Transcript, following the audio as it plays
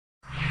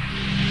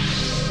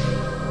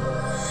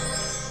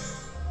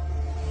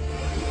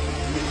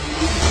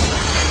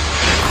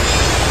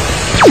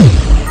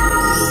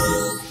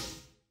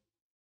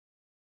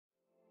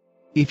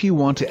If you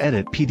want to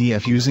edit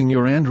PDF using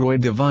your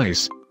Android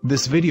device,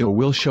 this video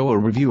will show a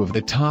review of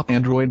the top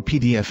Android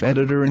PDF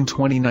editor in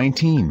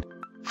 2019.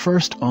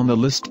 First on the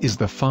list is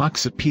the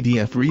Foxa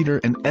PDF Reader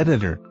and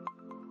Editor.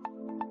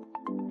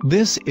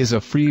 This is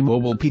a free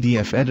mobile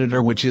PDF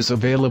editor which is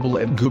available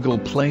at Google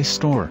Play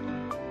Store.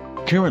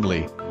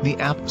 Currently, the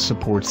app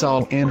supports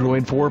all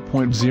Android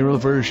 4.0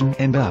 version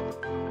and up.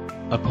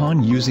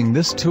 Upon using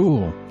this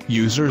tool,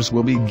 users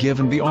will be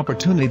given the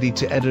opportunity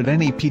to edit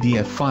any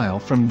PDF file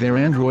from their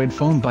Android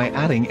phone by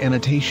adding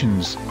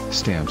annotations,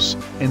 stamps,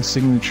 and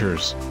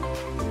signatures.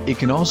 It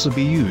can also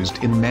be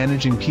used in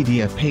managing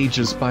PDF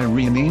pages by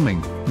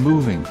renaming,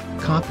 moving,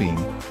 copying,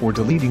 or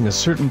deleting a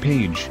certain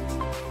page.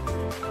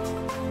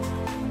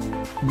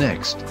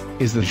 Next,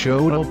 is the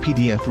Shoto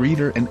PDF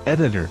Reader and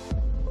Editor.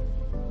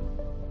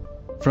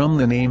 From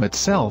the name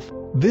itself,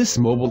 this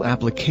mobile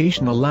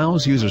application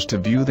allows users to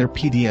view their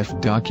PDF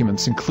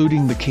documents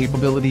including the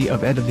capability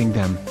of editing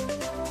them.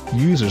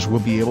 Users will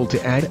be able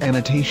to add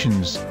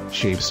annotations,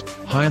 shapes,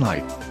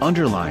 highlight,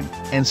 underline,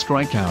 and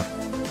strikeout.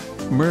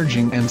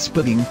 Merging and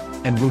splitting,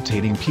 and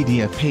rotating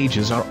PDF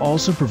pages are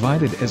also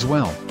provided as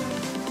well.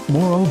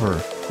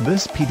 Moreover,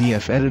 this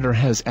PDF editor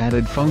has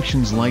added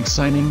functions like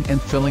signing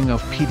and filling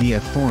of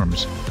PDF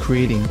forms,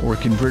 creating or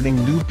converting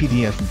new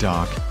PDF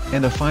doc,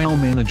 and a file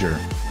manager.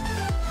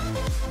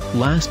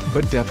 Last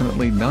but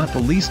definitely not the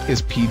least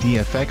is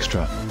PDF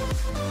Extra.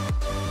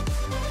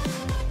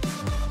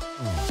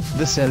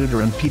 This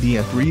editor and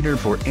PDF reader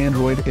for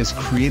Android is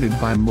created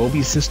by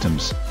Mobi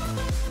Systems.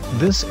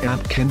 This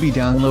app can be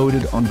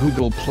downloaded on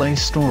Google Play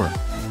Store.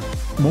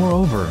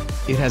 Moreover,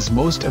 it has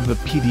most of the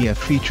PDF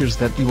features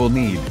that you will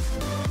need.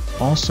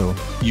 Also,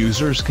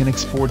 users can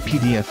export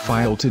PDF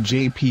file to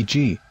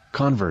JPG,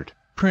 convert,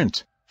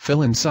 print,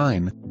 fill and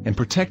sign, and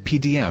protect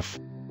PDF.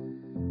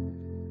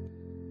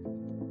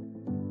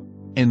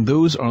 And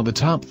those are the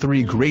top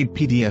 3 great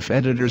PDF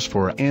editors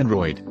for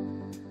Android.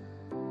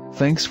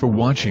 Thanks for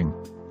watching.